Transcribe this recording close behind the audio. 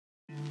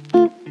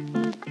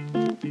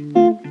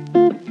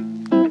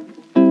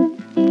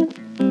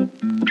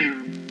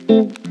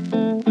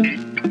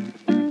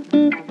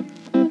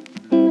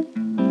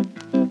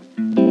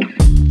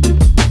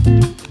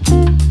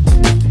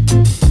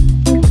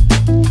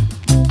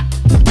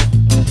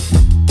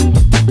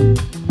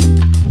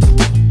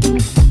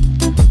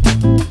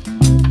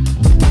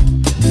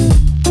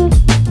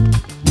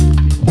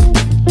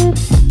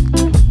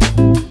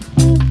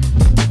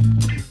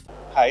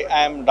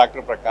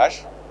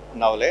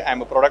Navale. I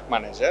am a product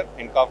manager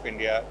in Inkarp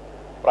India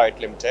Private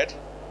Limited,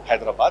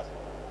 Hyderabad.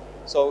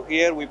 So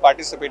here we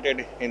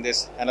participated in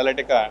this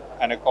Analytica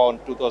Anacon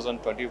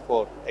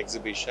 2024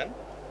 exhibition.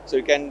 So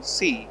you can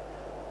see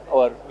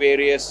our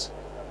various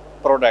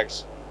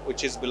products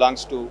which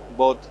belongs to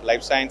both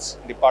life science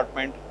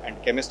department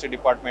and chemistry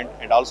department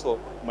and also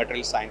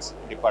material science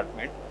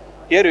department.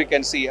 Here you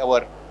can see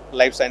our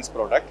life science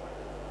product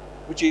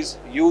which is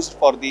used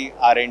for the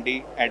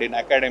R&D and in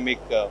academic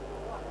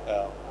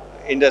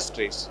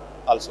industries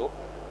also.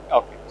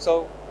 Okay,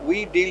 so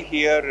we deal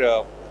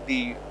here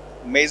the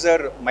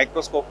major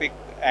microscopic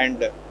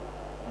and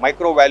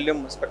micro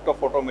volume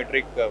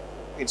spectrophotometric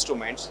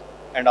instruments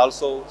and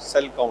also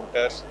cell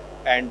counters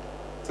and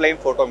flame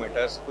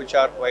photometers which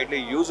are widely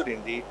used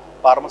in the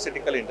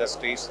pharmaceutical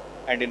industries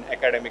and in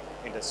academic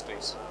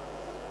industries.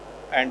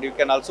 And you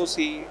can also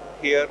see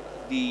here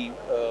the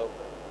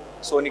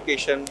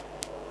sonication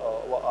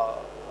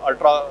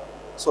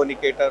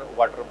ultrasonicator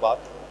water bath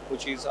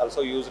which is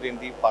also used in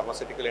the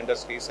pharmaceutical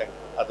industries and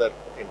other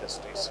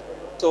industries.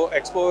 So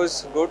Expo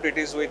is good, it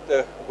is with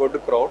a good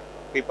crowd.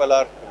 People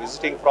are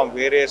visiting from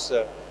various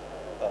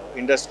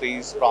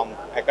industries, from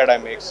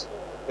academics,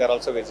 they are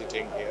also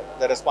visiting here.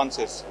 The response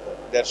is,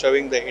 they are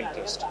showing the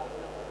interest.